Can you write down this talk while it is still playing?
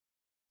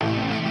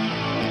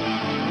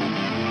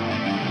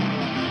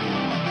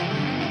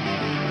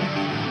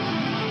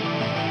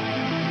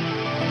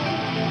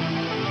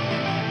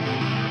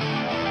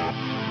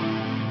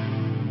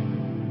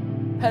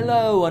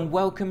Hello and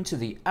welcome to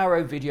the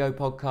Arrow Video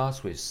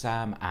Podcast with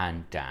Sam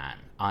and Dan.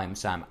 I'm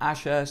Sam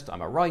Ashurst,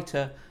 I'm a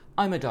writer,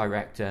 I'm a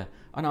director,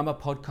 and I'm a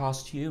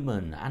podcast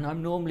human, and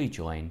I'm normally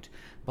joined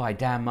by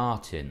Dan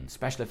Martin,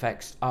 special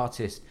effects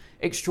artist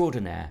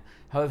extraordinaire.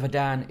 However,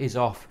 Dan is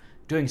off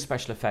doing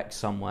special effects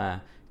somewhere,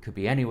 could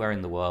be anywhere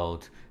in the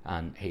world,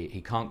 and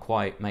he can't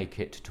quite make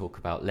it to talk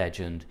about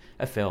Legend,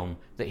 a film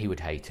that he would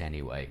hate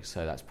anyway,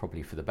 so that's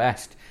probably for the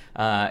best.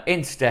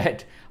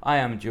 Instead, I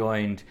am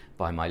joined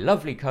by my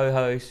lovely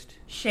co-host,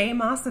 Shay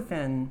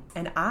Mossifin,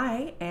 and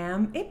I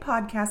am a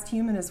podcast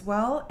human as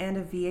well and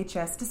a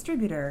VHS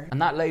distributor.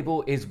 And that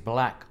label is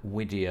Black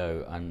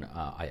Widow, and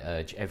I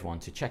urge everyone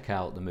to check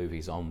out the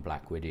movies on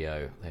Black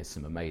Widow. There's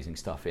some amazing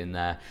stuff in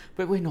there,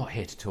 but we're not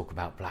here to talk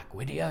about Black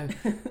Widow.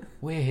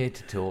 We're here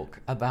to talk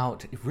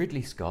about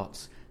Ridley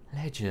Scott's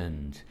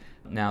Legend.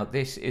 Now,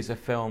 this is a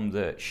film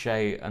that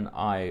Shay and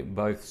I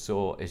both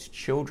saw as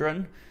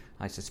children.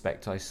 I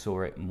suspect I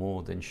saw it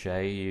more than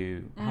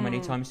Shay. How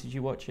many times did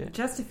you watch it?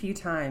 Just a few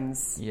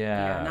times.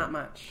 Yeah, not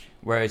much.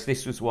 Whereas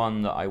this was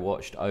one that I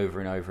watched over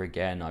and over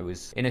again. I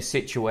was in a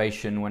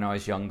situation when I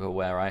was younger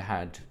where I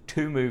had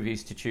two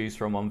movies to choose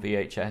from on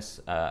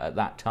VHS at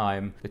that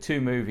time. The two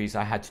movies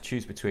I had to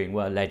choose between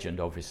were Legend,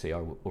 obviously,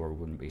 or I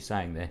wouldn't be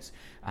saying this,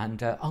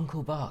 and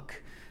Uncle Buck.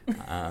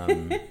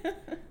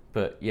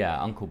 But yeah,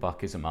 Uncle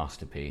Buck is a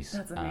masterpiece.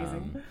 That's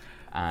amazing.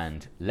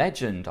 And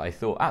Legend, I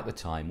thought at the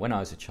time, when I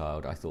was a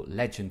child, I thought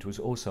Legend was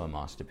also a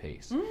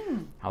masterpiece.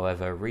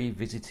 However,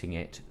 revisiting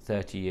it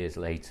 30 years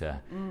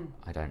later,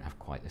 I don't have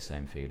quite the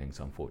same feelings,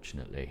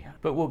 unfortunately.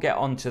 But we'll get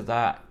on to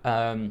that.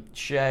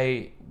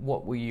 Shay,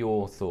 what were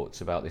your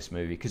thoughts about this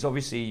movie? Because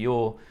obviously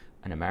you're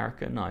an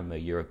American, I'm a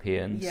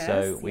European,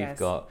 so we've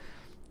got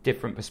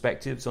different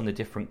perspectives on the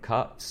different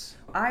cuts.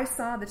 I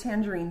saw the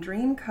Tangerine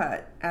Dream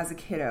cut as a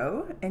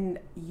kiddo, and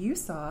you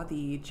saw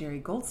the Jerry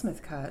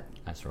Goldsmith cut.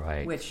 That's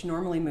right. Which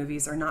normally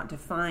movies are not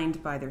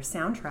defined by their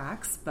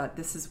soundtracks, but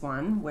this is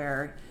one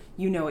where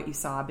you know what you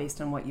saw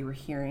based on what you were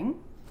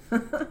hearing.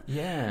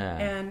 Yeah.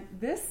 And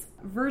this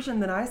version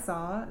that I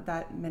saw,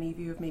 that many of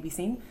you have maybe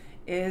seen,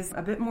 is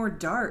a bit more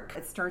dark.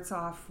 It starts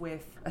off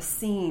with a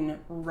scene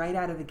right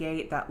out of the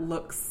gate that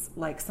looks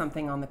like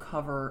something on the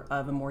cover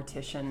of a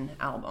Mortician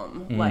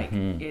album. Like,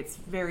 it's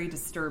very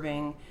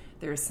disturbing.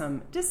 There's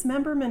some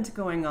dismemberment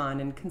going on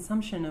and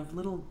consumption of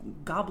little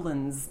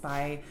goblins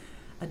by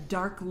a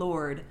dark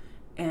lord.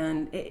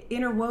 And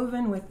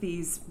interwoven with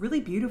these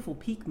really beautiful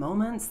peak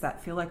moments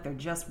that feel like they're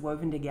just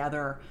woven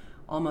together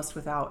almost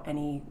without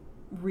any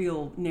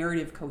real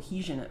narrative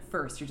cohesion at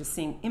first. You're just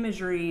seeing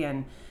imagery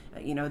and,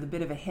 you know, the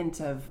bit of a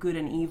hint of good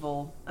and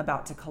evil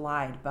about to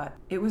collide. But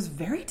it was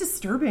very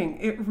disturbing.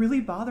 It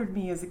really bothered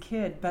me as a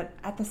kid. But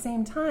at the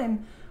same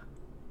time,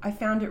 I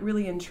found it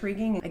really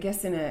intriguing. I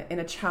guess in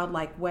a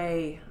childlike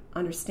way,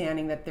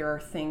 understanding that there are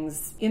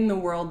things in the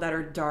world that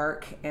are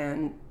dark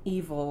and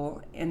evil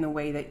in the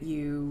way that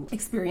you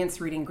experience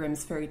reading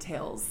Grimm's fairy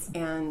tales.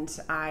 And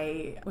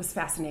I was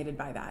fascinated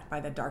by that,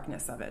 by the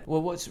darkness of it.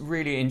 Well, what's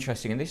really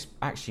interesting, and this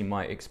actually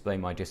might explain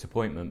my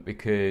disappointment,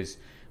 because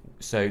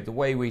so the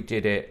way we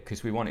did it,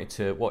 because we wanted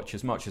to watch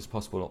as much as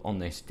possible on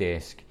this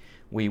disc,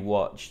 we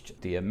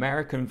watched the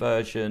American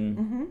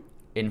version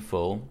in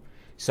full.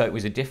 So it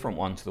was a different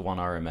one to the one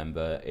I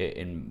remember.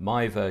 In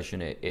my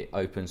version, it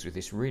opens with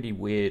this really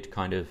weird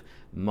kind of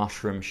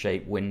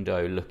mushroom-shaped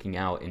window looking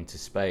out into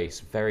space,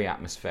 very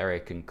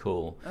atmospheric and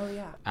cool. Oh,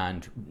 yeah.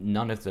 And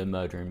none of the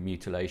murder and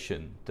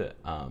mutilation that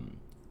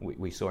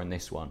we saw in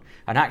this one.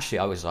 And actually,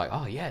 I was like,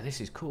 oh, yeah,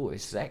 this is cool,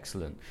 this is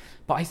excellent.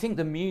 But I think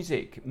the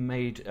music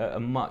made a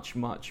much,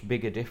 much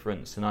bigger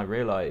difference than I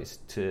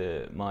realised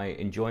to my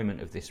enjoyment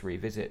of this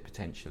revisit,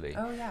 potentially.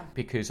 Oh, yeah.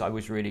 Because I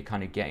was really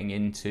kind of getting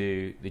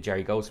into the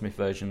Jerry Goldsmith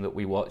version that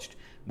we watched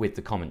with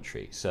the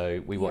commentary.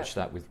 So we watched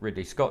that with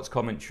Ridley Scott's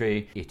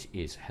commentary. It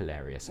is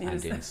hilarious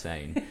and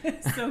insane.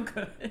 It's so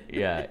good.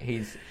 Yeah,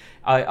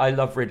 I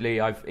love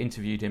Ridley. I've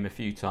interviewed him a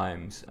few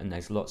times, and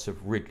there's lots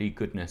of Ridley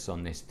goodness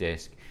on this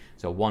disc.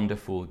 It's a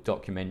wonderful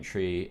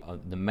documentary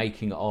on the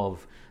making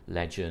of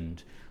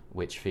Legend,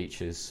 which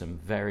features some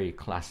very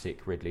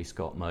classic Ridley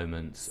Scott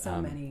moments.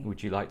 So many.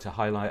 Would you like to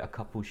highlight a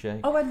couple, Shay?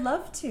 Oh, I'd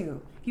love to.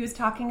 He was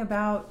talking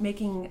about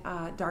making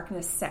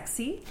darkness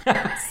sexy.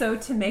 So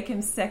to make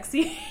him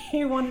sexy,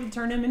 he wanted to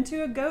turn him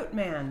into a goat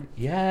man.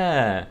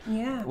 Yeah.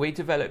 Yeah. We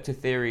developed a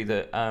theory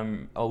that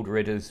old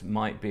Ridders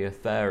might be a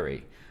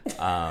furry.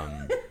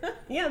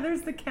 Yeah,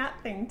 there's the cat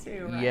thing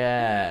too. Right?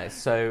 Yeah,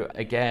 so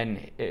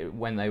again,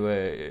 when they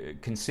were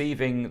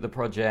conceiving the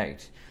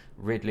project,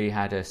 Ridley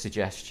had a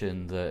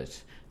suggestion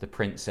that the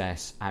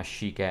princess, as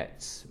she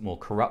gets more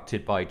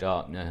corrupted by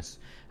darkness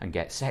and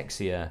gets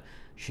sexier,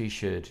 she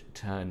should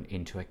turn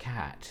into a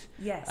cat.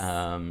 Yes.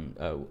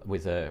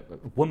 With a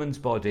woman's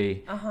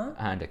body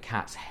and a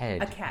cat's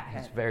head. A cat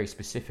head. He's very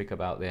specific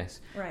about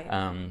this. Right.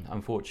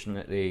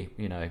 Unfortunately,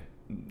 you know,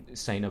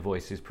 saner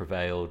voices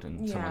prevailed,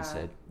 and someone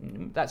said,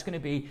 that's going to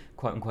be,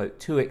 quote unquote,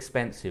 too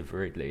expensive for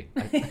Ridley.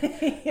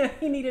 Yeah,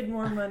 he needed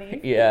more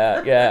money.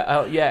 Yeah.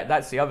 Oh, yeah,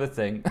 that's the other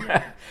thing.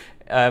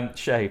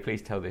 Shay,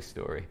 please tell this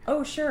story.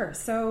 Oh, sure.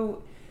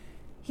 So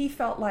he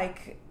felt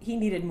like he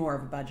needed more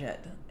of a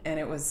budget, and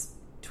it was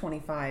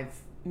 $25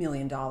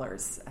 million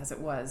as it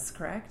was,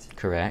 correct?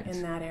 Correct.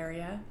 In that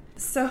area.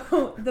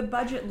 So the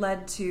budget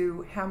led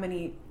to how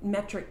many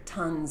metric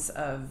tons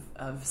of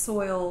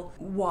soil,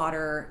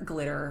 water,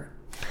 glitter,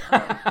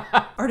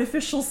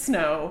 artificial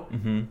snow,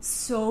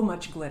 so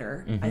much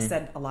glitter. I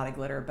said a lot of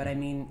glitter, but I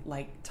mean,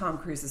 like, Tom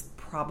Cruise is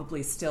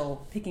probably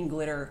still picking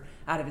glitter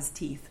out of his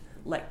teeth,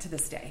 like, to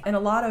this day. And a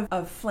lot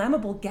of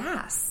flammable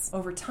gas.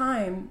 Over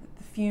time,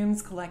 the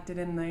fumes collected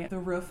in the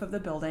roof of the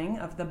building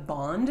of the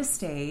Bond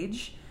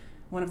stage,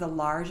 one of the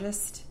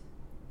largest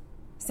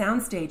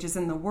sound stages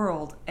in the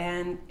world,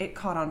 and it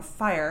caught on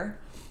fire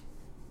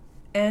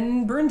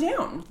and burned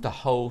down. The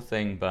whole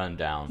thing burned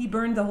down. He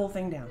burned the whole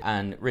thing down.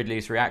 And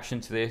Ridley's reaction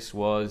to this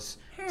was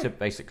to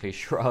basically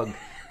shrug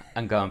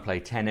and go and play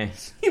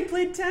tennis. He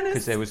played tennis?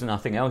 Because there was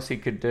nothing else he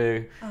could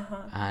do.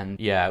 And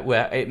yeah,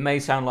 well, it may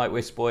sound like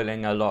we're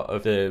spoiling a lot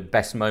of the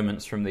best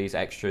moments from these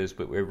extras,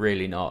 but we're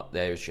really not.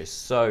 There's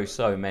just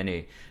so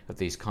many of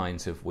these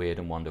kinds of weird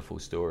and wonderful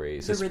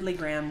stories. The Ridley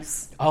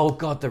Grahams. Oh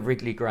God, the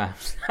Ridley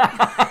Grahams.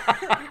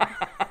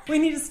 We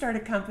need to start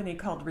a company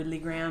called Ridley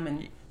Graham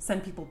and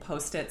send people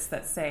Post-its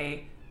that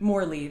say,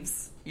 more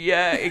leaves.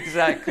 Yeah,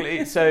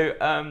 exactly.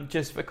 So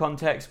just for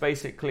context,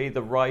 basically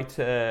the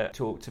writer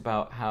talked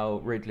about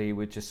how Ridley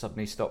would just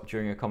suddenly stop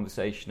during a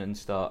conversation and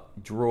start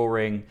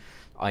drawing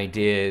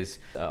ideas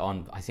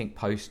on, I think,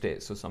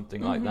 Post-its or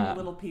something like that.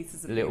 Little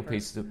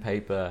pieces of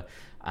paper.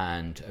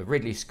 And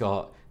Ridley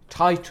Scott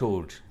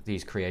titled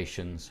these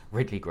creations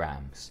Ridley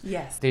Grahams.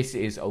 Yes. This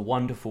is a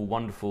wonderful,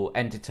 wonderful,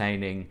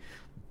 entertaining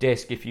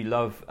disc. If you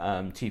love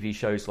TV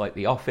shows like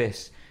The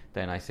Office,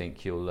 then I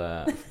think you'll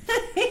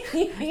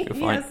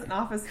yes, an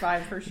Office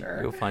 5 for sure.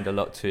 You'll find a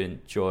lot to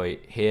enjoy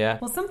here.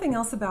 Well, something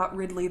else about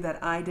Ridley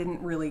that I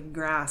didn't really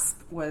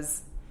grasp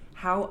was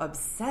how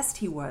obsessed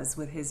he was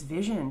with his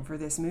vision for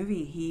this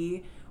movie.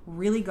 He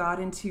really got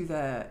into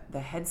the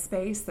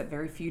headspace that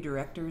very few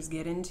directors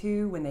get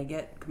into when they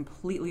get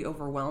completely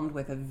overwhelmed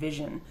with a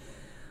vision.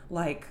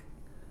 Like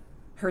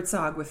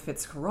Herzog with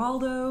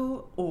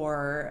Fitzcarraldo,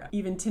 or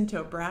even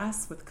Tinto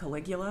Brass with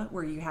Caligula,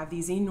 where you have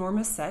these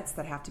enormous sets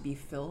that have to be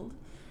filled.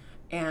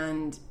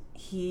 And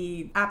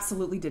he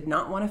absolutely did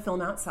not want to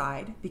film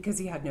outside because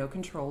he had no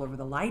control over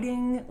the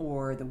lighting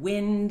or the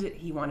wind.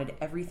 He wanted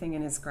everything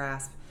in his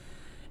grasp.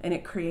 And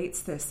it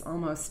creates this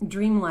almost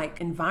dreamlike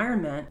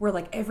environment where,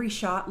 like, every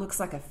shot looks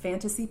like a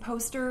fantasy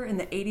poster. In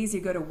the 80s, you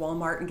go to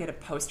Walmart and get a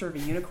poster of a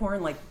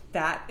unicorn. Like,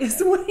 that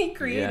is what he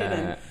created. Yeah.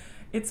 And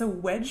it's a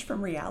wedge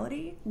from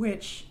reality,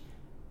 which,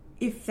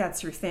 if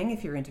that's your thing,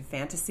 if you're into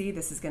fantasy,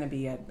 this is going to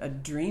be a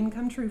dream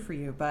come true for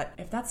you. But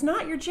if that's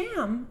not your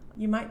jam,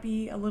 you might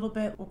be a little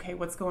bit, okay,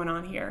 what's going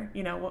on here?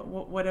 You know,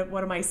 what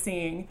am I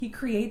seeing? He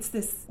creates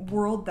this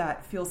world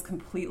that feels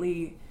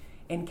completely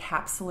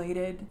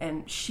encapsulated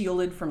and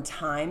shielded from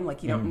time.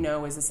 Like, you don't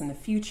know, is this in the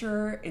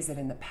future? Is it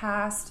in the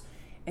past?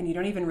 And you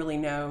don't even really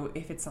know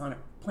if it's on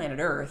planet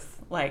Earth.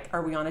 Like,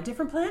 are we on a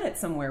different planet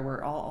somewhere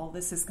where all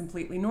this is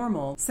completely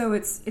normal? So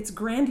it's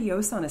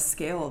grandiose on a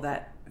scale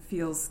that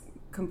feels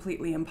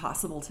completely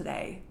impossible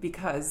today,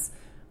 because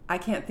I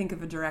can't think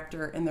of a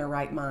director in their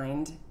right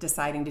mind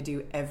deciding to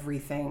do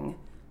everything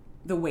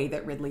the way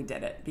that Ridley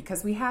did it,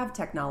 because we have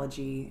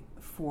technology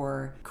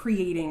for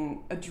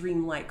creating a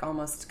dreamlike,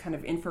 almost kind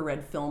of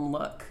infrared film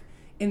look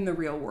in the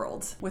real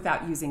world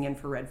without using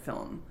infrared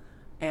film.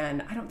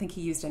 And I don't think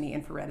he used any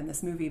infrared in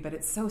this movie, but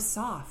it's so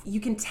soft. You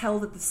can tell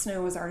that the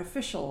snow is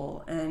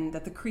artificial and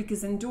that the creek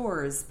is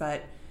indoors,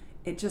 but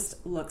it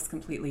just looks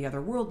completely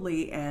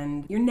otherworldly,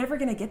 and you're never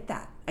going to get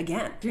that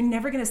again. You're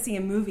never going to see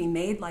a movie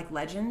made like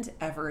Legend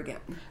ever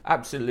again.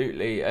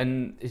 Absolutely,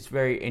 and it's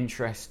very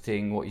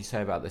interesting what you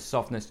say about the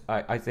softness.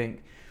 I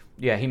think,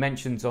 yeah, he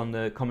mentions on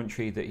the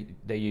commentary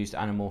that they used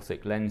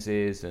anamorphic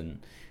lenses, and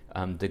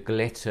the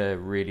glitter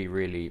really,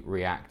 really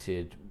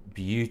reacted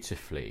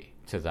beautifully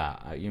to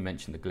that. You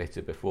mentioned the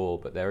glitter before,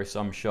 but there are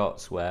some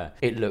shots where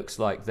it looks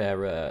like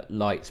there are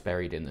lights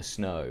buried in the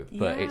snow,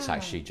 but it's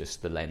actually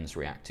just the lens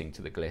reacting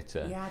to the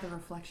glitter. Yeah, the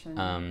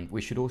reflection.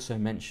 We should also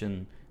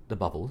mention the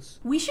bubbles.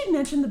 We should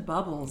mention the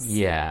bubbles.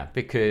 Yeah,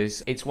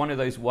 because it's one of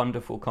those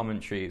wonderful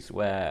commentaries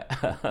where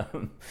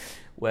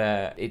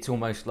where it's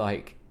almost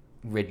like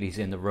Ridley's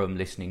in the room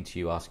listening to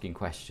you asking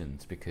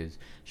questions, because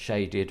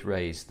Shay did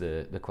raise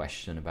the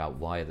question about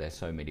why are there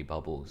so many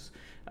bubbles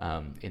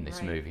in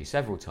this movie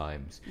several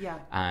times. Yeah.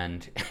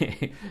 And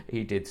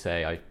he did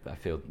say, I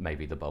feel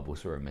maybe the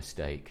bubbles were a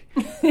mistake.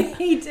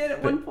 He did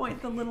at one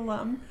point, the little,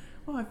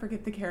 I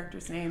forget the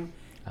character's name.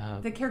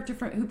 The character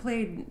who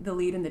played the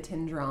lead in the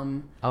Tin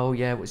Drum. Oh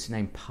yeah, what's his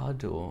name?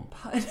 Pud or?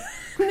 Pud.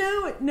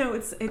 No,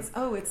 it's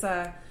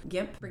a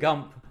Gimp.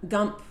 Gump.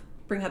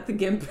 Bring out the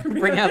Gimp.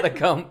 Bring out the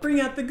Gump.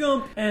 Bring out the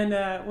Gump.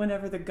 And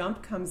whenever the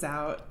Gump comes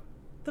out,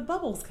 the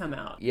bubbles come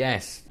out.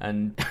 Yes,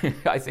 and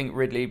I think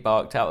Ridley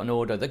barked out an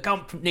order, the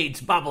Gump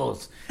needs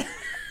bubbles.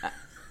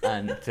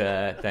 And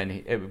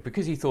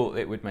because he thought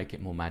it would make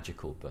it more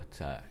magical,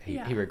 but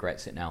he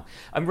regrets it now.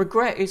 And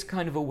regret is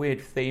kind of a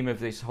weird theme of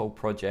this whole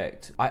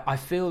project. I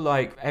feel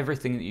like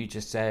everything that you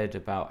just said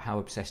about how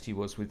obsessed he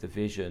was with the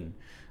vision,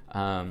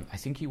 I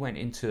think he went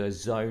into a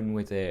zone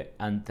with it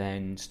and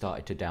then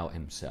started to doubt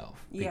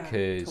himself.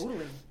 Because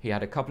totally. He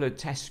had a couple of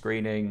test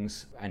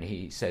screenings, and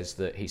he says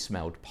that he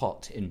smelled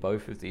pot in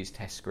both of these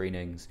test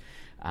screenings,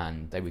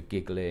 and they were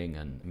giggling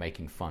and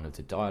making fun of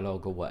the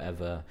dialogue or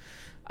whatever.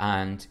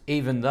 And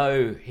even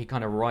though he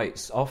kind of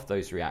writes off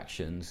those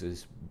reactions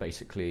as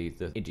basically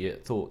the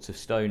idiot thoughts of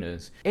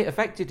stoners, it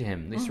affected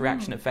him. This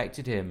reaction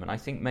affected him, and I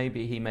think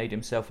maybe he made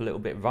himself a little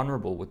bit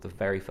vulnerable with the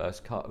very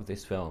first cut of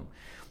this film,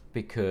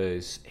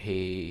 because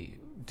he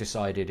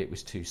decided it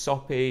was too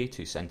soppy,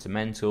 too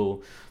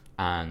sentimental,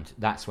 and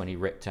that's when he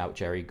ripped out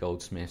Jerry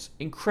Goldsmith's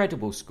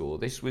incredible score.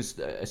 This was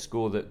a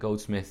score that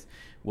Goldsmith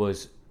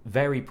was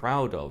very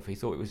proud of. He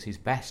thought it was his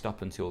best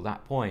up until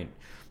that point,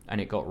 and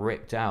it got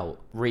ripped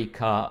out,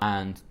 recut,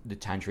 and the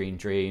Tangerine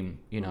Dream,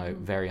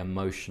 very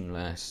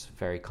emotionless,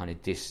 very kind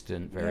of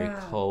distant, very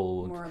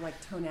cold. More like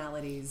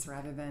tonalities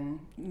rather than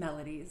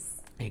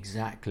melodies.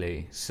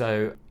 Exactly.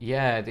 So,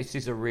 this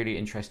is a really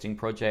interesting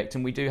project,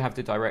 and we do have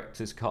the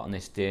director's cut on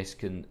this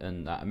disc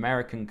and that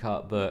American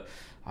cut, but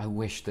I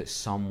wish that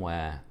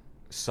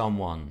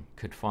someone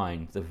could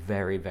find the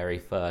very, very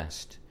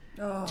first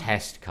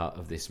test cut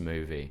of this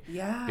movie.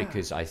 Yeah.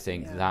 Because I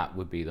think that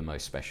would be the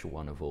most special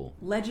one of all.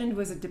 Legend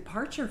was a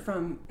departure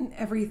from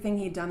everything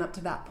he'd done up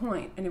to that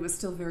point, and it was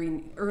still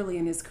very early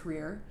in his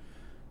career.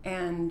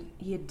 And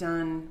he had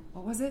done,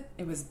 what was it?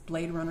 It was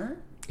Blade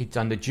Runner. He'd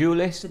done The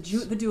Duelist.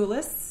 The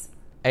Duelists.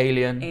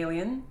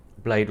 Alien.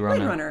 Blade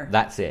Runner.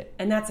 That's it.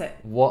 And that's it.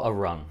 What a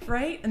run.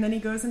 Right? And then he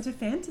goes into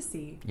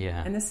fantasy.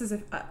 Yeah. And this is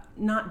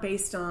not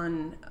based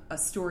on a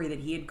story that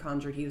he had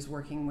conjured. He was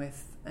working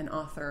with an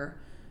author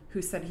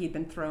who said he'd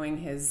been throwing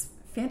his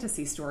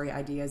fantasy story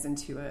ideas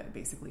into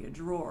basically a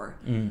drawer.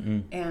 Mm-hmm.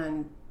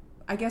 And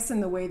I guess in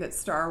the way that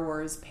Star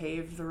Wars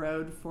paved the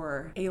road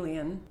for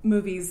Alien,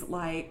 movies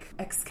like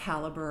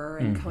Excalibur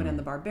and Conan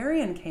the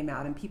Barbarian came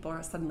out, and people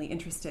are suddenly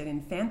interested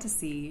in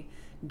fantasy,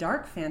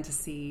 dark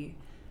fantasy,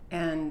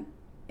 and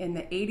in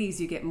the 80s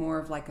you get more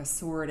of like a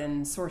sword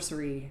and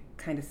sorcery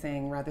kind of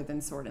thing rather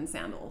than sword and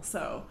sandal.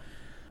 So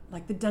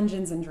like the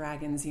Dungeons and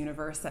Dragons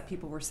universe that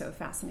people were so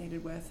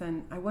fascinated with.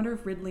 And I wonder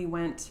if Ridley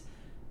went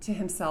to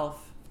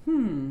himself,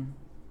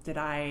 did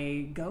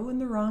I go in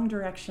the wrong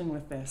direction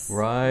with this?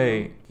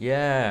 Right.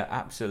 Yeah,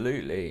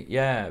 absolutely.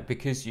 Yeah,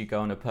 because you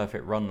go on a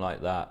perfect run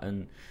like that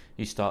and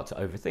you start to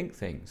overthink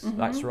things.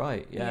 That's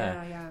right.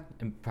 Yeah.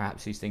 And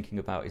perhaps he's thinking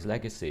about his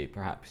legacy.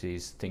 Perhaps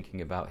he's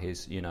thinking about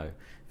his,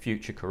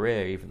 future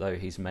career, even though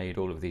he's made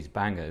all of these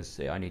bangers.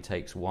 It only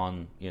takes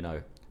one,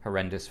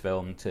 horrendous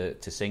film to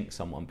sink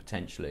someone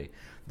potentially,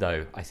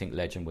 though I think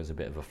Legend was a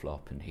bit of a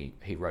flop and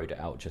he wrote it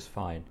out just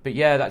fine. But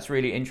yeah, that's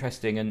really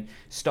interesting, and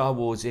Star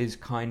Wars is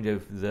kind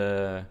of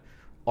the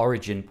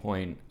origin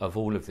point of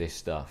all of this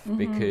stuff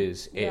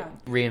because it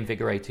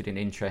reinvigorated an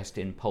interest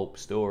in pulp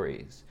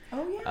stories.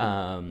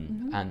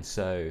 And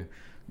so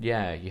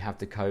you have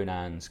the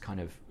Conans kind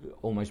of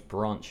almost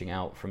branching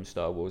out from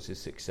Star Wars'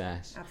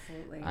 success.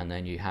 Absolutely. And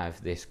then you have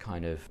this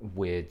kind of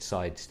weird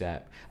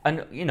sidestep.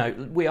 And,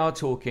 we are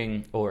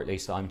talking, or at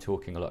least I'm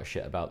talking a lot of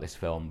shit about this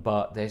film,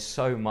 but there's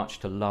so much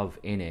to love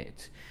in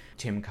it.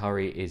 Tim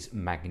Curry is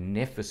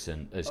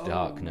magnificent as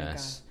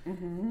Darkness.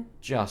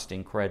 Just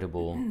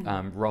incredible.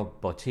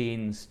 Rob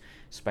Bottin's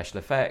special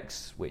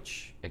effects,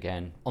 which,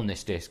 again, on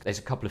this disc, there's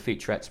a couple of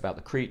featurettes about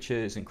the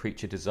creatures and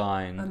creature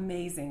design.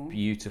 Amazing.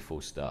 Beautiful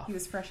stuff. He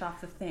was fresh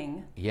off The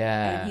Thing.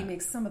 Yeah. And he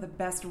makes some of the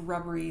best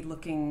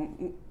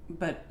rubbery-looking,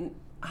 but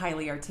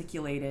highly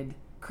articulated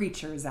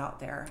creatures out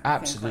there.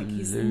 Absolutely.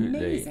 He's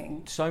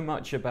amazing. So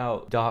much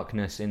about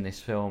Darkness in this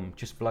film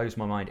just blows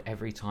my mind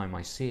every time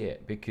I see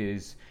it,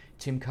 because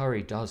Tim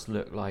Curry does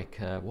look like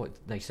what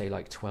they say,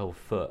 like 12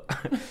 foot.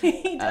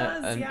 He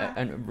does,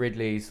 and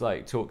Ridley's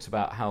talks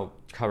about how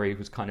Curry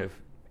was kind of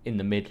in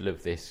the middle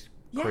of this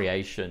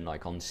creation,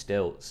 like on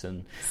stilts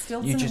and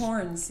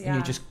horns. Yeah, and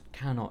you just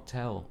cannot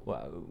tell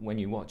when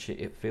you watch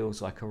it. It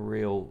feels like a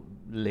real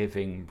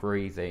living,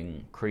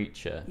 breathing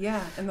creature.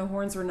 Yeah, and the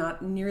horns were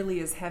not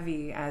nearly as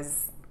heavy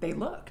as they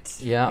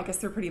looked. Yeah. I guess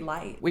they're pretty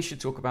light. We should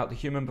talk about the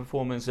human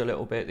performers a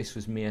little bit. This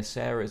was Mia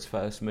Sara's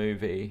first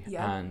movie,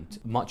 and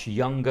much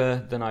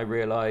younger than I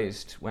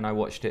realised when I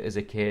watched it as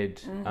a kid.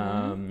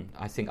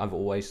 I think I've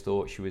always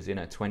thought she was in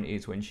her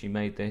 20s when she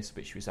made this,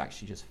 but she was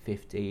actually just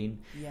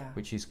 15,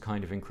 which is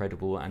kind of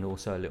incredible and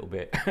also a little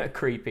bit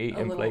creepy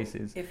in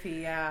places.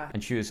 Iffy, yeah.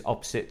 And she was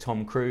opposite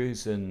Tom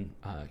Cruise, and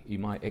you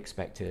might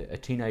expect a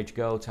teenage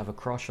girl to have a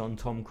crush on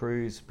Tom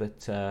Cruise,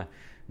 but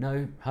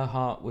no, her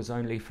heart was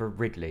only for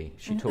Ridley.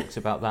 She talks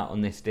about that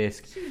on this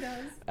disc. She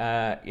does.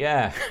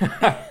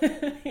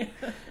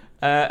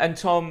 And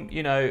Tom,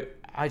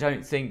 I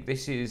don't think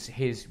this is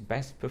his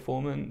best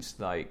performance.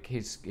 Like,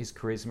 his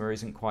charisma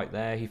isn't quite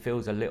there. He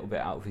feels a little bit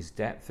out of his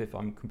depth, if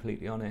I'm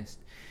completely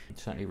honest.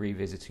 Certainly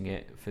revisiting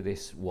it for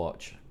this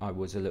watch, I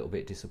was a little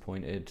bit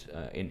disappointed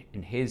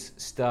in his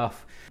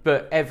stuff.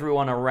 But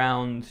everyone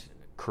around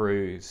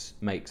Cruise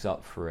makes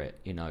up for it.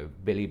 You know,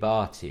 Billy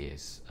Barty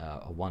is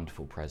a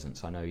wonderful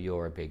presence. I know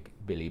you're a big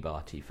Billy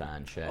Barty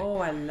fan, Shay. Oh,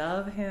 I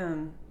love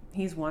him.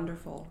 He's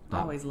wonderful.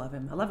 I always love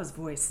him. I love his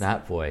voice.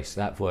 That voice.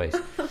 I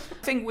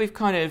think we've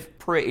kind of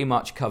pretty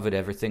much covered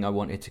everything I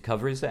wanted to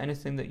cover. Is there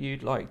anything that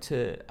you'd like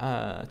to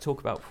talk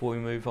about before we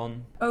move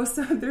on? Oh,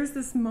 so there's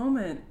this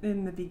moment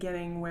in the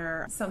beginning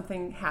where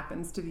something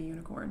happens to the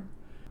unicorn.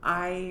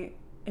 I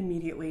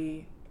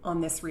immediately, on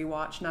this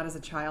rewatch, not as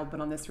a child,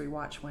 but on this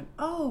rewatch, went,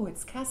 oh,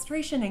 it's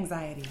castration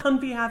anxiety on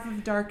behalf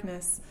of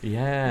Darkness.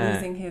 Yeah.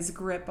 Losing his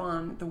grip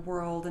on the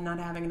world and not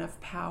having enough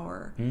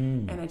power.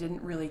 And I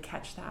didn't really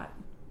catch that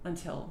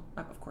until,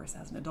 of course,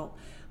 as an adult.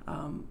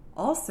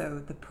 Also,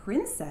 the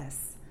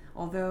princess,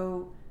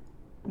 although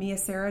Mia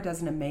Sara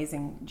does an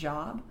amazing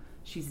job,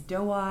 she's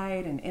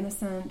doe-eyed and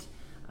innocent.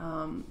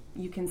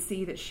 You can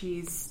see that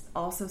she's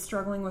also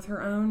struggling with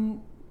her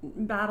own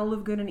battle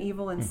of good and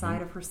evil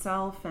inside of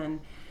herself, and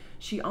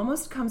she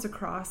almost comes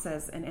across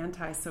as an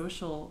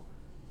antisocial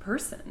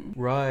person.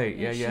 Right,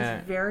 yeah,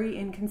 She's very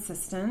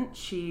inconsistent.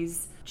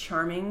 She's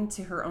charming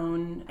to her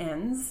own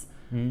ends.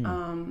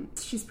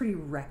 She's pretty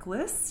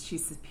reckless.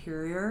 She's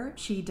superior.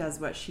 She does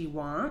what she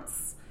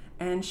wants.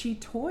 And she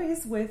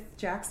toys with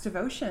Jack's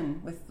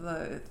devotion, with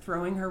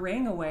throwing her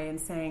ring away and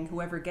saying,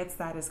 whoever gets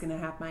that is going to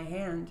have my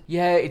hand.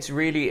 Yeah, it's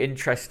really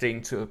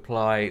interesting to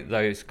apply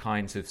those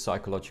kinds of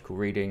psychological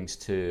readings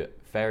to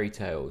fairy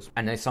tales.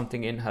 And there's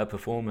something in her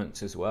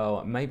performance as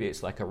well. Maybe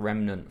it's like a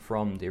remnant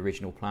from the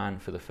original plan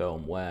for the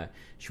film, where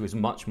she was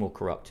much more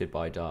corrupted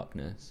by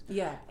darkness.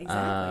 Yeah,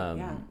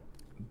 exactly.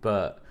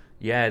 But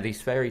yeah,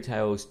 these fairy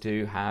tales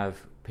do have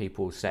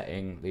people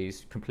setting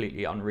these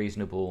completely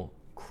unreasonable,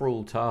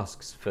 cruel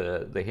tasks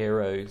for the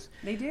heroes.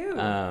 They do.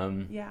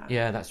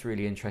 Yeah, that's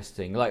really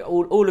interesting. Like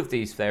all of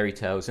these fairy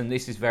tales, and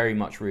this is very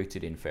much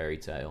rooted in fairy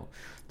tale,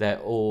 they're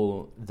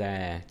all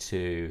there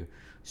to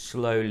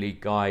slowly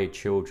guide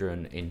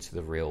children into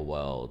the real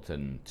world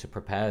and to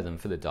prepare them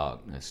for the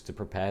darkness, to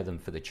prepare them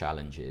for the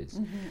challenges.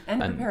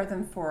 And prepare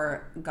them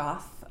for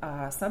goth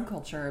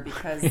subculture,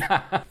 because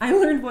I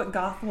learned what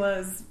goth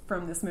was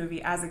from this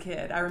movie as a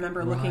kid. I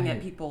remember looking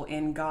at people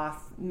in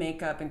goth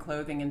makeup and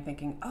clothing and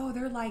thinking, oh,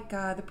 they're like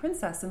the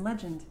princess in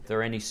Legend. If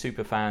there are any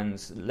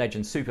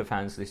Legend super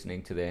fans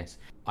listening to this,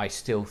 I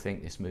still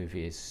think this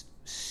movie is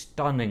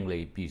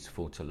stunningly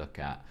beautiful to look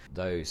at.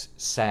 Those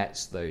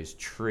sets, those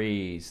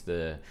trees,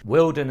 the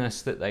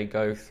wilderness that they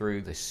go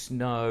through, the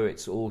snow,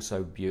 it's all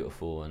so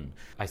beautiful. And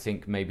I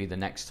think maybe the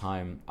next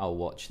time I'll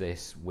watch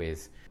this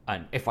with,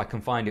 and if I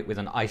can find it with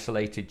an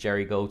isolated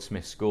Jerry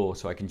Goldsmith score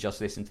so I can just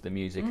listen to the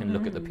music and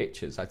look at the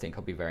pictures, I think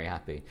I'll be very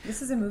happy.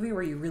 This is a movie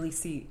where you really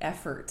see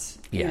effort.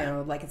 You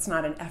know, like it's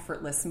not an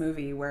effortless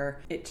movie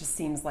where it just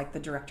seems like the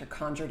director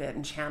conjured it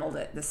and channeled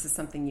it. This is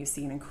something you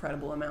see an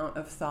incredible amount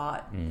of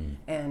thought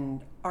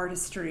and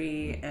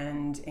artistry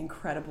and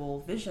incredible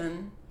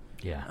vision.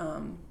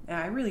 And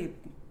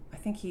I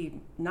think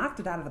he knocked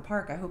it out of the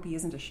park. I hope he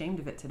isn't ashamed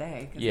of it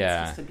today, because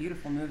it's just a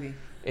beautiful movie.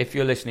 If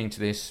you're listening to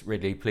this,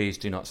 Ridley, please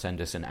do not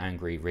send us an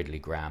angry Ridley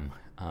Graham.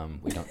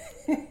 We don't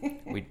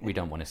we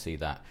don't want to see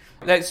that.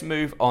 Let's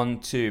move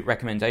on to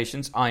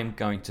recommendations. I'm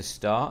going to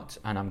start,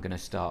 and I'm going to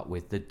start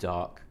with The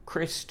Dark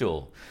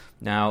Crystal.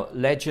 Now,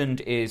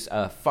 Legend is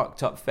a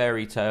fucked up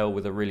fairy tale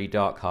with a really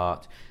dark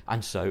heart,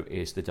 and so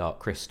is The Dark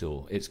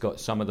Crystal. It's got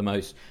some of the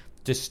most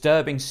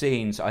disturbing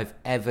scenes I've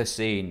ever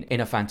seen in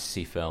a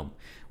fantasy film,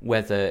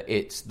 whether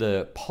it's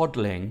the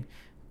podling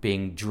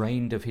being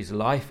drained of his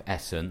life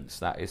essence,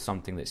 that is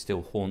something that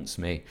still haunts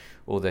me,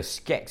 or the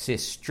Skeksis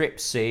strip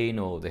scene,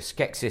 or the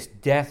Skeksis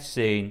death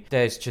scene.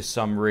 There's just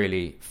some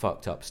really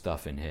fucked up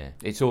stuff in here.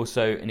 It's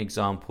also an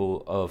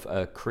example of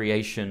a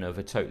creation of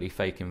a totally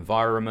fake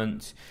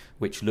environment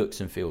which looks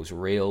and feels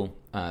real.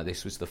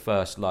 This was the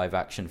first live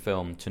action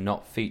film to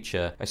not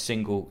feature a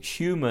single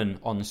human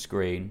on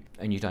screen,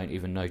 and you don't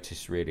even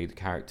notice really. The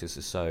characters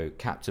are so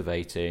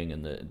captivating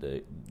and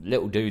the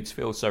little dudes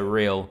feel so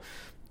real,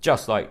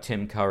 just like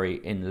Tim Curry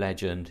in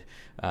Legend.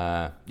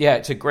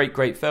 It's a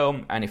great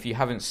film, and if you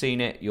haven't seen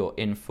it, you're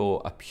in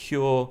for a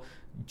pure,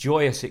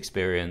 joyous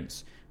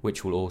experience,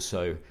 which will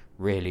also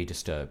really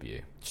disturb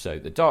you. So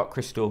The Dark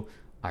Crystal,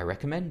 I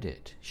recommend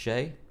it.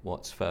 Shay,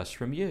 what's first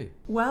from you?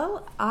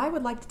 Well, I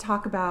would like to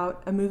talk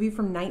about a movie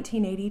from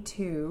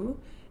 1982,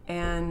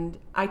 and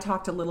I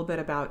talked a little bit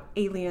about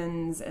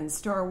Aliens and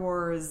Star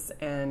Wars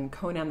and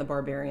Conan the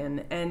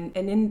Barbarian, and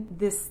in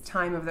this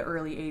time of the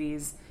early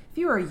 80s, if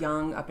you were a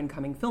young,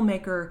 up-and-coming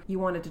filmmaker, you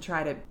wanted to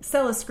try to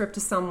sell a script to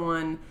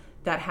someone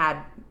that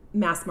had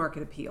mass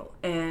market appeal.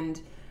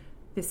 And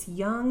this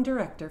young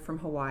director from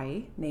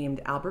Hawaii named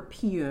Albert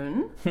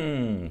Pyun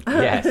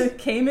Yes.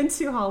 came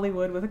into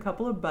Hollywood with a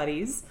couple of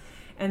buddies,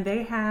 and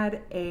they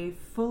had a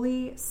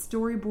fully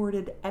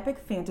storyboarded epic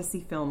fantasy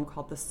film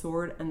called The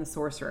Sword and the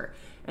Sorcerer,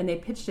 and they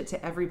pitched it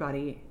to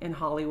everybody in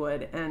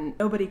Hollywood, and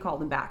nobody called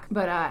them back.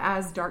 But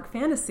as dark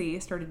fantasy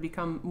started to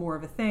become more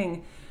of a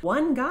thing,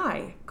 one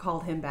guy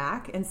called him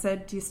back and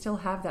said, "Do you still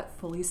have that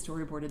fully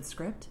storyboarded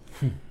script?"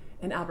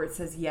 And Albert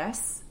says,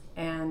 "Yes,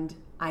 and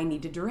I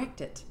need to direct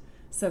it."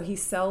 So he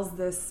sells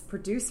this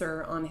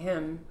producer on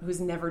him who's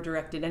never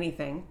directed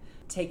anything,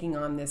 taking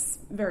on this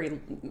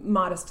very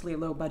modestly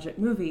low-budget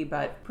movie,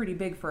 but pretty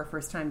big for a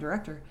first-time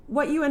director.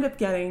 What you end up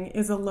getting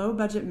is a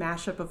low-budget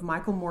mashup of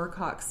Michael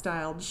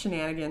Moorcock-styled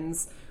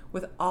shenanigans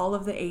with all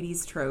of the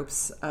 80s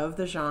tropes of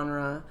the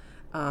genre.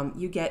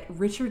 You get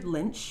Richard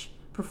Lynch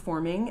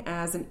performing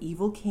as an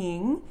evil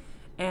king,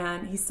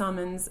 and he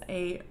summons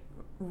a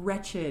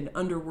wretched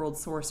underworld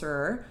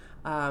sorcerer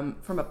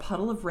from a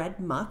puddle of red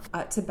muck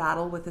to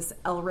battle with this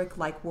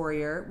Elric-like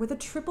warrior with a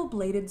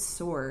triple-bladed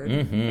sword.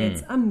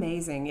 It's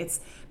amazing.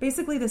 It's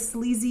basically the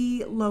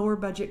sleazy,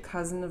 lower-budget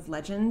cousin of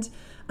Legend,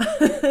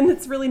 and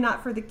it's really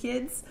not for the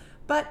kids,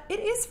 but it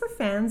is for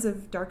fans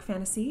of dark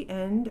fantasy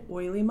and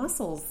oily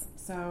muscles.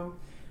 So,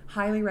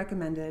 highly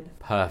recommended.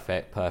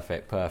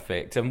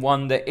 Perfect. And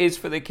one that is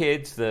for the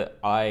kids that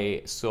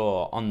I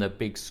saw on the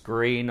big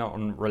screen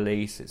on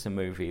release. It's a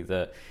movie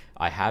that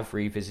I have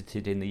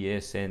revisited in the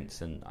year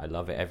since, and I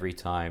love it every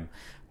time.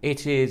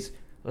 It is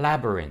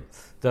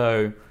Labyrinth.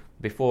 Though,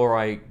 before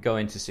I go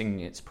into singing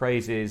its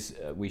praises,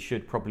 we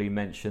should probably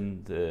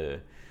mention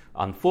the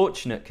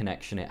unfortunate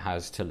connection it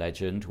has to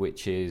Legend,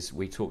 which is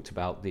we talked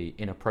about the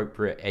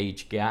inappropriate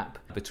age gap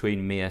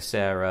between Mia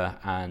Sara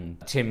and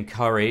Tim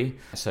Curry.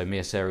 So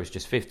Mia Sara was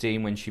just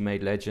 15 when she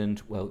made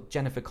Legend. Well,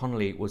 Jennifer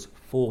Connelly was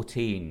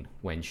 14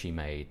 when she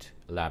made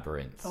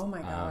Labyrinth. Oh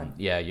my God.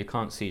 Yeah, you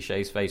can't see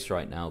Shay's face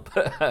right now,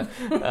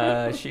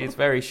 but she is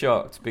very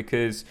shocked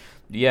because,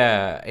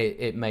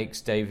 it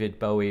makes David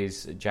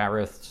Bowie's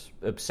Jareth's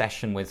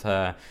obsession with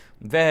her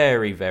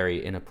very,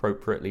 very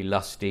inappropriately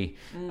lusty,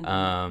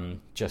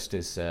 just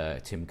as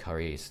Tim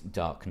Curry's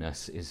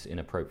darkness is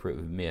inappropriate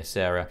with Mia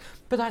Sara.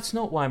 But that's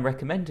not why I'm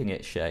recommending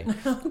it, Shay.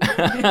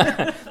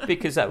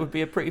 Because that would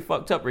be a pretty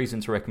fucked up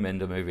reason to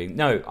recommend a movie.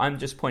 No, I'm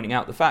just pointing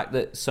out the fact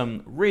that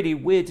some really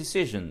weird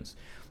decisions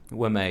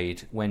were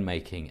made when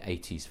making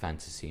 80s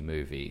fantasy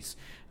movies.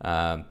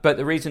 But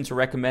the reason to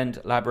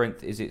recommend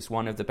Labyrinth is it's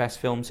one of the best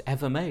films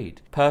ever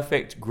made.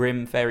 Perfect,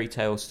 grim fairy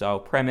tale style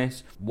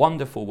premise,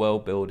 wonderful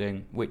world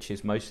building, which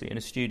is mostly in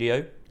a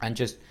studio, and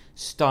just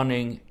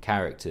stunning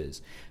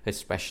characters,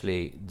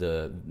 especially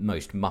the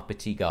most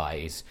Muppety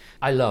guys.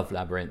 I love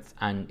Labyrinth,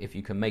 and if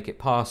you can make it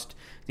past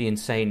the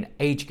insane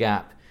age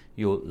gap,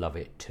 you'll love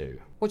it too.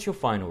 What's your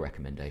final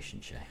recommendation,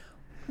 Shay?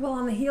 Well,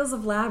 on the heels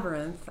of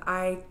Labyrinth,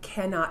 I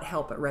cannot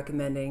help but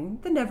recommending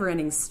The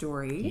Neverending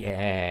Story.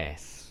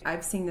 Yes.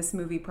 I've seen this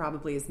movie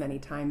probably as many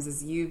times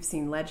as you've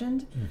seen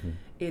Legend.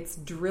 It's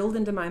drilled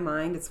into my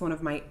mind. It's one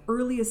of my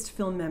earliest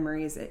film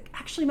memories. It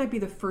actually might be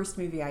the first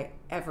movie I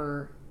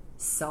ever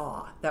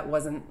saw that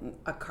wasn't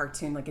a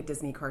cartoon, like a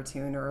Disney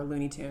cartoon or a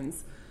Looney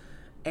Tunes.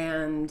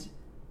 And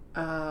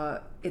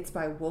it's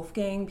by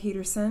Wolfgang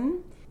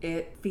Petersen.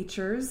 It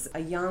features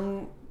a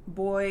young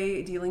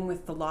boy dealing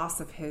with the loss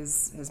of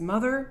his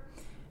mother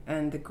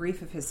and the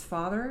grief of his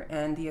father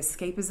and the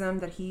escapism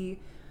that he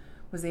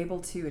was able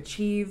to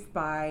achieve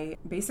by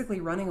basically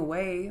running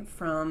away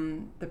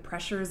from the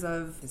pressures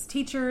of his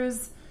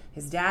teachers.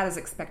 His dad is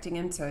expecting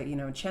him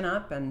to, chin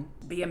up and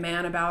be a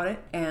man about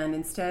it. And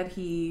instead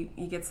he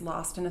gets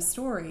lost in a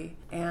story.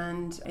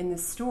 And in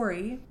this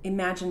story,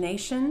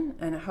 imagination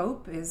and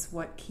hope is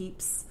what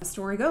keeps the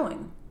story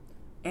going.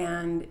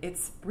 And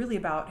it's really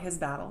about his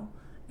battle.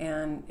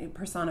 And it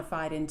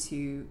personified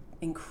into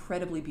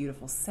incredibly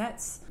beautiful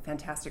sets,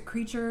 fantastic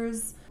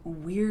creatures,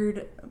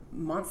 weird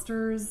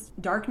monsters,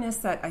 darkness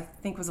that I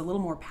think was a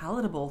little more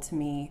palatable to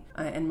me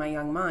in my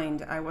young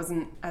mind. I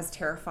wasn't as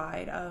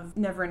terrified of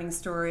Neverending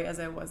Story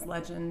as I was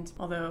Legend,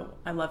 although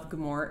I love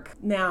Gmork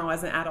now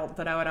as an adult,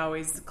 but I would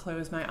always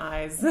close my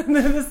eyes in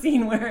the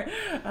scene where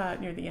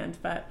near the end.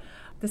 But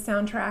the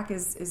soundtrack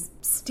is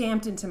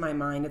stamped into my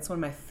mind. It's one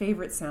of my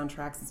favorite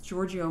soundtracks. It's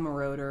Giorgio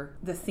Moroder.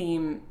 The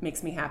theme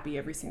makes me happy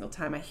every single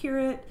time I hear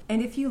it.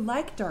 And if you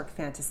like dark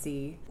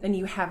fantasy and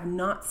you have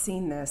not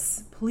seen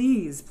this,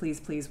 please, please,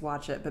 please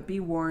watch it. But be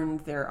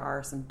warned, there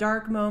are some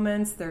dark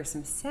moments, there are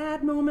some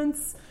sad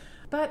moments,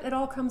 but it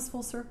all comes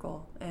full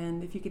circle.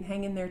 And if you can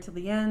hang in there till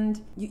the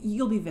end,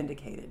 you'll be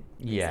vindicated.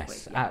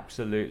 Yes,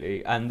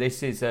 absolutely. And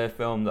this is a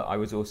film that I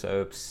was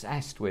also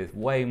obsessed with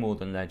way more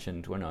than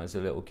Legend when I was a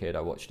little kid.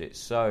 I watched it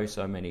so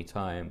many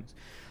times,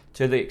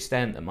 to the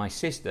extent that my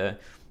sister,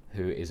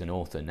 who is an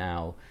author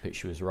now, but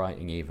she was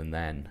writing even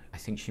then,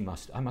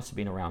 I must have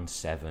been around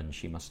 7,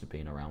 she must have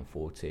been around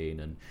 14,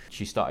 and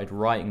she started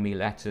writing me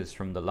letters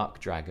from the Luck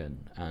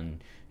Dragon,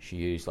 and she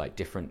used like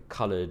different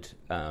coloured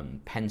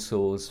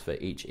pencils for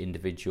each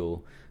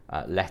individual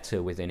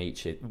letter within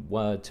each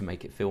word to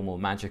make it feel more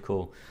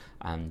magical,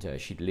 and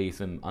she'd leave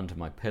them under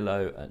my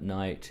pillow at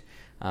night.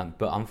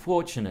 But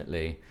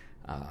unfortunately,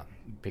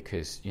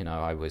 because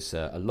I was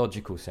a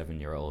logical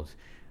 7-year-old,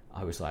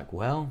 I was like,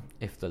 well,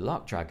 if the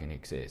luck dragon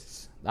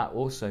exists, that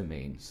also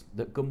means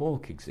that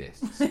Gamork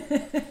exists.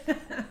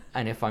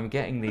 And if I'm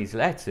getting these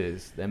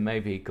letters, then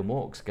maybe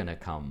Gamork's going to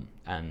come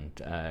and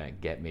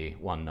get me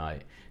one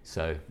night.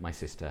 So my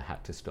sister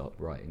had to stop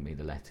writing me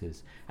the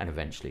letters, and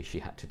eventually she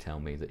had to tell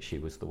me that she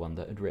was the one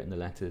that had written the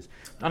letters.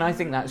 And I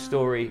think that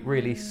story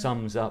really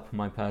sums up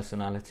my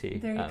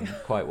personality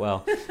quite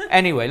well.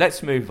 Anyway,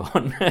 let's move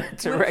on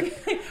to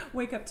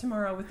wake up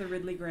tomorrow with the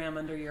Ridley Graham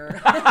under your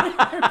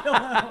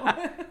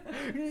pillow.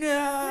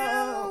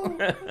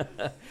 No!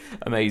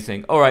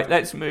 Amazing. All right,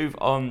 let's move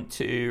on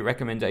to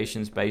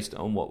recommendations based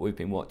on what we've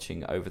been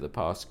watching over the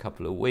past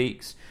couple of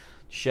weeks.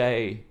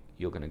 Shay,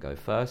 you're going to go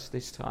first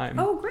this time.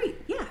 Oh, great.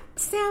 Yeah.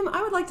 Sam,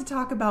 I would like to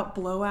talk about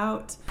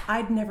Blowout.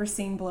 I'd never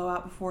seen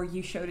Blowout before.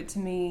 You showed it to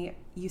me.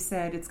 You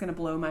said it's going to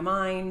blow my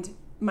mind.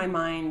 My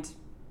mind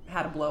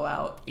had a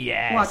blowout.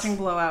 Yes. Watching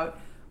Blowout.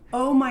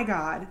 Oh my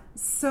God.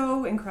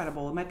 So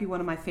incredible. It might be one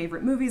of my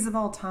favorite movies of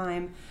all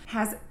time.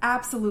 Has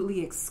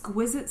absolutely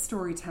exquisite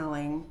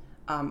storytelling.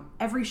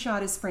 Every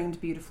shot is framed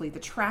beautifully. The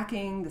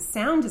tracking, the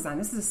sound design.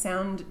 This is a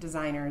sound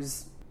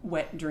designer's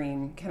wet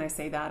dream. Can I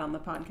say that on the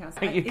podcast?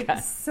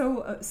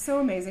 It's so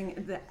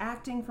amazing. The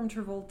acting from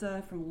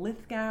Travolta, from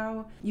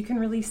Lithgow. You can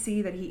really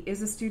see that he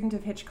is a student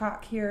of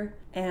Hitchcock here.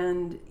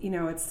 And,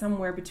 it's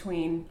somewhere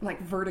between like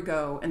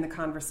Vertigo and The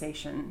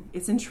Conversation.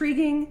 It's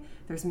intriguing.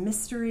 There's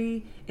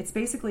mystery. It's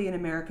basically an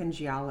American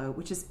giallo,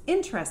 which is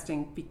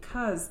interesting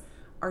because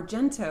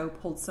Argento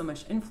pulled so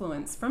much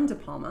influence from De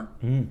Palma.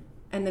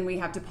 And then we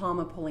have De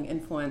Palma pulling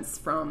influence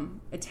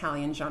from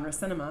Italian genre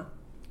cinema.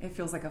 It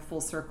feels like a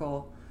full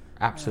circle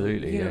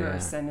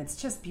universe, and it's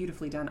just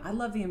beautifully done. I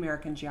love the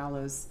American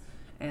giallos,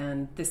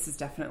 and this is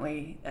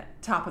definitely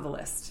top of the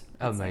list.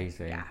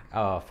 Amazing. Yeah.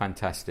 Oh,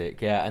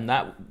 fantastic. Yeah, and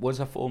that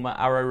was a former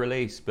Arrow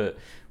release, but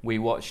we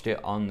watched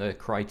it on the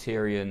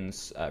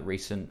Criterion's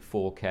recent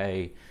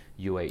 4K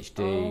UHD.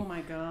 Oh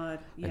my God.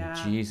 Yeah.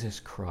 And Jesus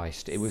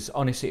Christ. It was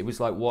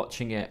like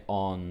watching it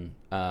on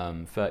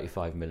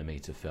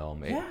 35mm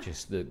film. It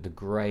just, the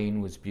grain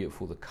was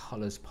beautiful. The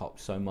colours popped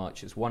so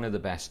much. It's one of the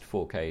best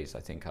 4Ks I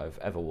think I've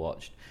ever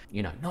watched.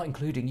 Not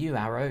including you,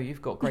 Arrow.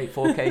 You've got great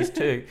 4Ks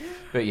too.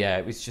 But yeah,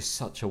 it was just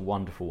such a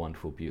wonderful,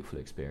 wonderful, beautiful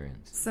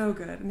experience. So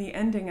good. And the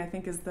ending, I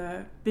think, is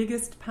the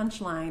biggest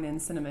punchline in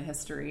cinema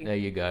history. There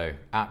you go.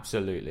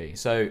 Absolutely.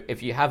 So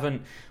if you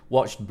haven't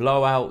watched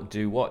Blowout,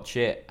 do watch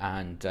it,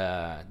 and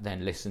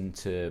then listen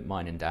to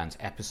mine and Dan's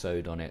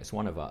episode on it. It's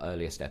one of our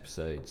earliest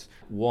episodes.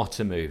 What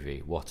a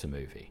movie. What a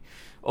movie.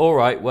 All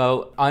right,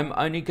 well, I'm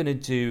only going to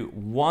do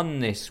one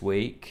this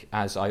week,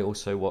 as I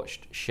also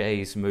watched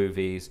Shay's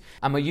movies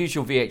and my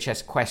usual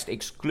VHS Quest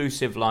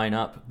exclusive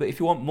lineup. But if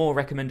you want more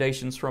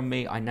recommendations from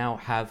me, I now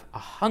have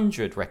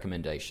 100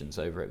 recommendations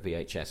over at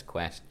VHS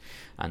Quest,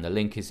 and the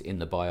link is in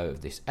the bio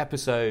of this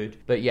episode.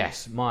 But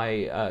yes,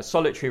 my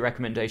solitary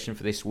recommendation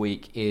for this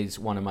week is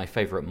one of my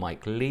favourite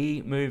Mike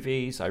Leigh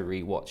movies. I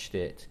rewatched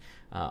it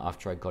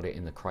after I got it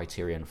in the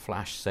Criterion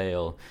flash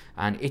sale,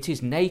 and it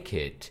is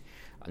Naked.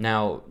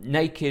 Now,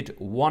 Naked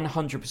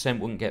 100%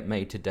 wouldn't get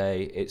made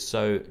today. It's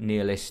so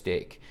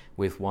nihilistic,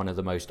 with one of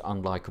the most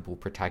unlikable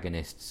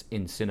protagonists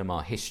in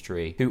cinema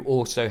history, who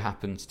also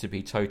happens to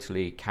be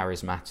totally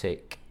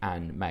charismatic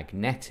and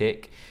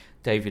magnetic.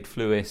 David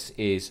Flewis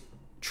is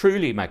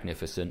truly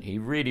magnificent. He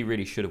really,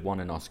 really should have won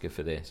an Oscar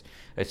for this,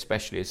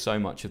 especially as so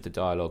much of the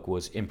dialogue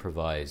was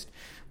improvised.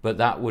 But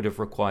that would have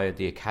required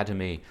the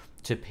Academy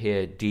to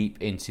peer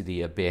deep into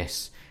the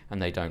abyss,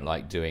 and they don't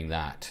like doing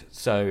that.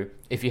 So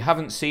if you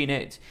haven't seen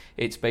it,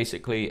 it's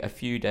basically a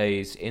few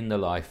days in the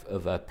life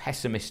of a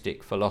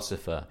pessimistic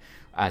philosopher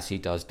as he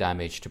does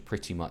damage to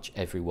pretty much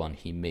everyone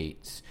he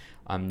meets.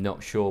 I'm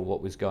not sure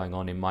what was going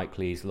on in Mike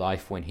Leigh's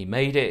life when he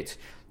made it,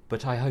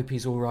 but I hope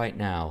he's all right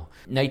now.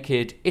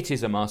 Naked, it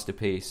is a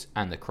masterpiece,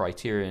 and the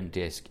Criterion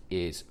disc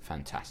is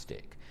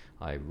fantastic.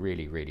 I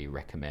really, really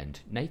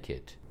recommend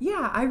Naked.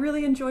 Yeah, I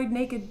really enjoyed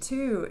Naked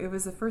too. It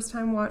was a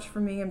first-time watch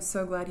for me. I'm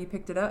so glad you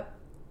picked it up.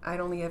 I'd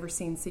only ever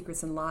seen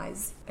Secrets and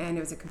Lies, and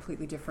it was a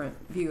completely different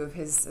view of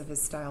his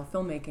style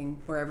filmmaking,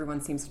 where everyone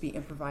seems to be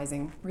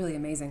improvising. Really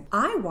amazing.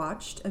 I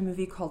watched a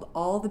movie called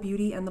All the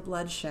Beauty and the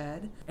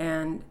Bloodshed,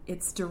 and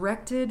it's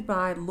directed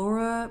by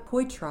Laura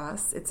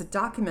Poitras. It's a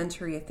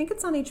documentary. I think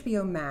it's on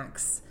HBO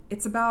Max.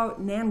 It's about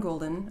Nan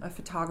Goldin, a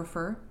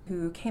photographer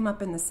who came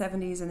up in the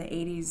 70s and the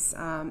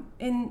 80s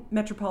in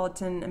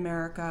metropolitan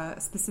America,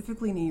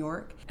 specifically New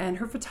York. And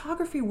her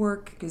photography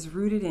work is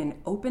rooted in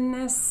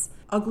openness,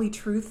 ugly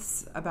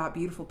truths about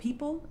beautiful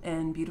people,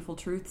 and beautiful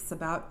truths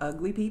about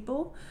ugly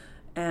people.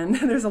 And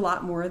there's a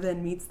lot more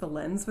than meets the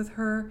lens with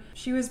her.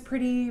 She was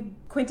pretty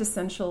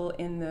quintessential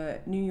in the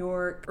New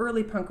York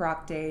early punk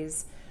rock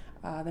days,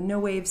 the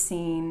no-wave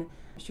scene.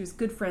 She was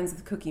good friends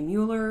with Cookie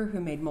Mueller, who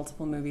made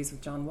multiple movies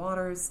with John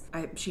Waters.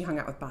 She hung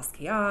out with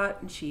Basquiat,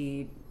 and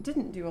she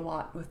didn't do a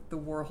lot with the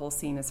Warhol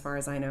scene as far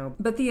as I know.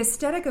 But the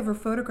aesthetic of her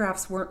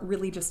photographs weren't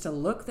really just a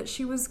look that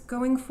she was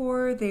going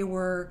for. They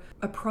were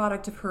a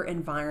product of her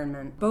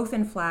environment, both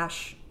in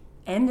flash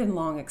and in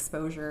long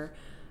exposure.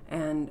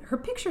 And her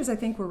pictures, I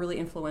think, were really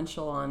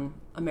influential on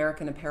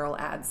American Apparel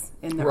ads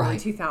in the Right. early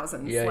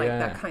 2000s. Yeah, like yeah.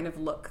 that kind of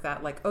look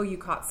that, like, oh, you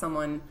caught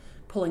someone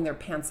pulling their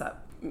pants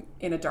up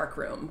in a dark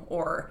room,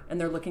 and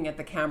they're looking at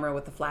the camera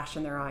with the flash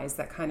in their eyes,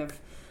 that kind of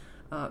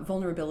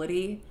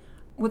vulnerability.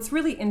 What's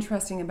really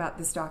interesting about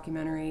this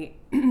documentary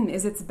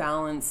is its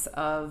balance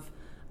of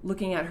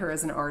looking at her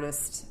as an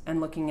artist and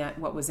looking at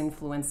what was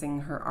influencing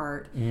her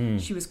art.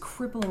 She was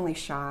cripplingly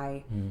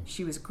shy.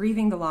 She was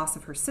grieving the loss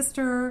of her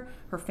sister,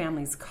 her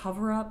family's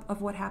cover-up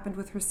of what happened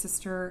with her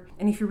sister.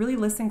 And if you really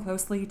listen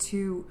closely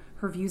to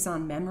her views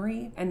on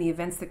memory and the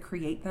events that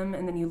create them,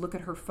 and then you look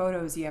at her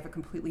photos, you have a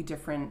completely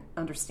different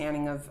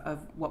understanding of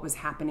what was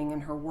happening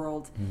in her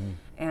world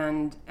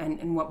and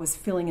what was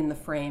filling in the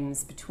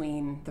frames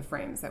between the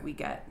frames that we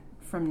get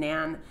from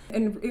Nan.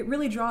 And it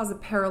really draws a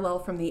parallel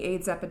from the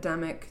AIDS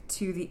epidemic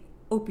to the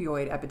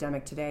opioid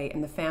epidemic today,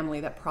 and the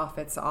family that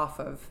profits off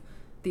of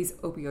these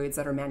opioids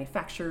that are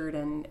manufactured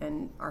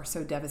and are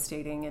so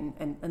devastating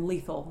and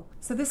lethal.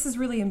 So this is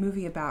really a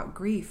movie about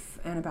grief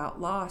and about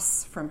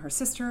loss, from her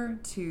sister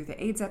to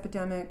the AIDS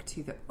epidemic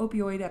to the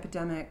opioid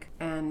epidemic,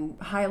 and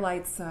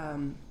highlights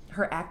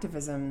her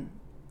activism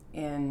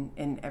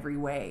in every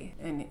way,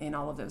 in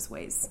all of those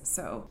ways.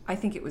 So I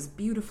think it was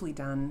beautifully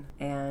done,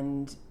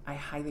 and I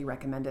highly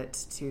recommend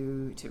it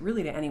to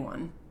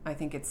anyone. I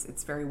think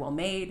it's very well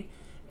made,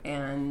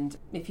 and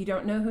if you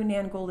don't know who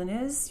Nan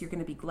Goldin is, you're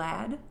going to be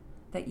glad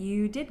that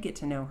you did get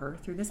to know her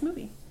through this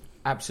movie.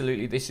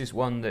 Absolutely. This is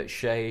one that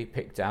Shay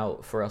picked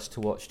out for us to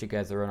watch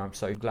together, and I'm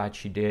so glad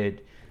she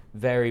did.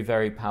 Very,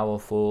 very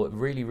powerful,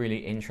 really, really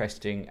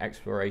interesting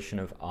exploration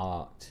of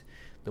art.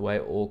 The way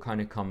it all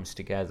kind of comes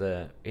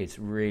together is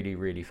really,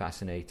 really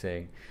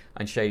fascinating.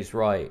 And Shay's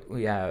right.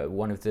 Yeah,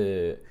 one of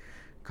the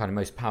kind of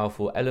most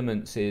powerful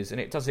elements is,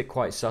 and it does it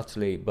quite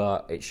subtly,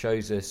 but it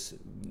shows us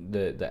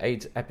the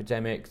AIDS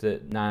epidemic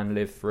that Nan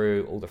lived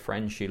through, all the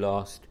friends she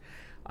lost,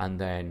 and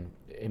then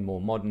in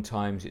more modern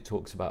times it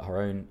talks about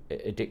her own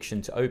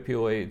addiction to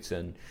opioids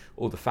and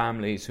all the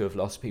families who have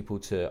lost people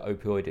to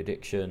opioid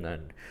addiction,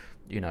 and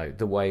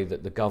the way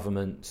that the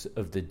government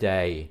of the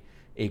day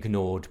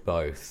ignored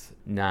both.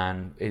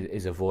 Nan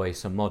is a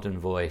voice, a modern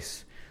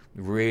voice,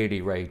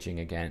 really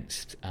raging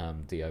against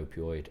the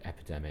opioid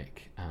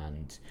epidemic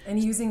and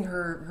using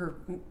her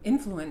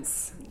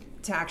influence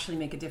to actually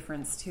make a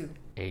difference too.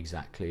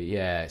 Exactly,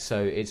 yeah.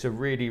 So it's a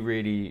really,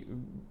 really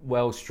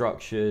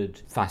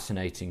well-structured,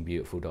 fascinating,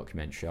 beautiful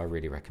documentary. I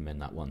really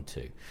recommend that one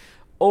too.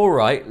 All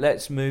right,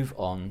 let's move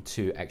on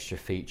to extra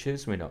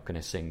features. We're not going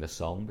to sing the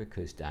song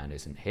because Dan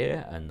isn't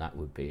here, and that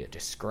would be a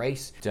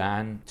disgrace.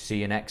 Dan, see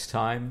you next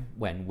time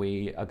when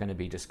we are going to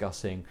be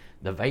discussing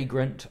The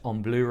Vagrant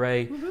on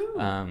Blu-ray.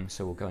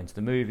 So we'll go into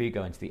the movie,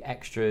 go into the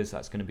extras.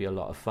 That's going to be a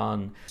lot of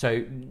fun.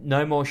 So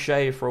no more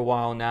Shay for a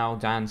while now.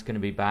 Dan's going to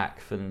be back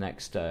for the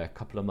next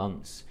couple of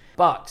months.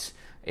 But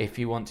if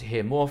you want to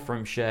hear more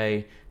from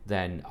Shay,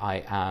 then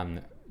I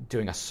am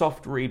doing a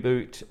soft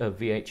reboot of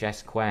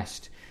VHS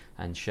Quest,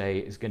 and Shay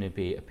is going to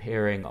be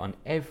appearing on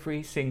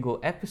every single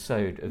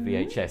episode of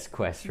VHS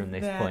Quest from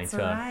this point on.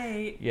 That's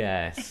right.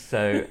 Yes,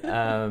 so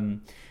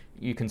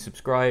you can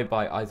subscribe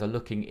by either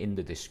looking in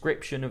the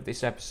description of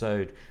this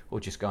episode or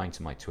just going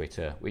to my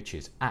Twitter, which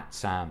is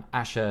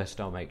 @SamAshurst.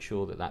 I'll make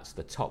sure that that's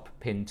the top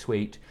pinned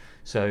tweet.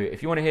 So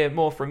if you want to hear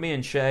more from me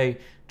and Shay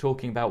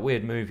talking about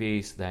weird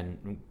movies,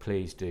 then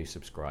please do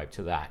subscribe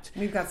to that.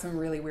 We've got some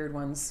really weird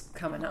ones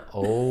coming up.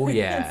 Oh,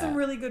 yeah. And some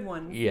really good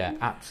ones. Yeah,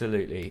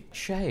 absolutely.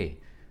 Shay,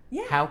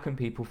 yeah. How can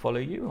people follow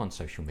you on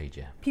social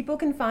media? People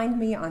can find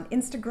me on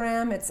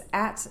Instagram. It's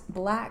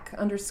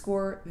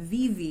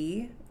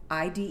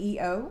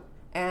 @black_VVIDEO.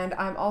 And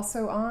I'm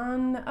also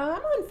I'm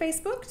on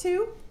Facebook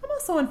too. I'm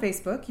also on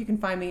Facebook. You can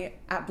find me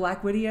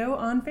 @BlackWideo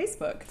on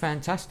Facebook.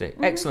 Fantastic.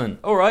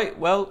 Excellent. All right.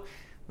 Well,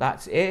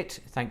 that's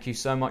it. Thank you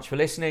so much for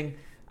listening.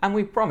 And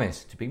we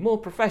promise to be more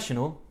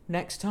professional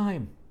next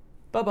time.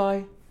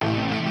 Bye-bye.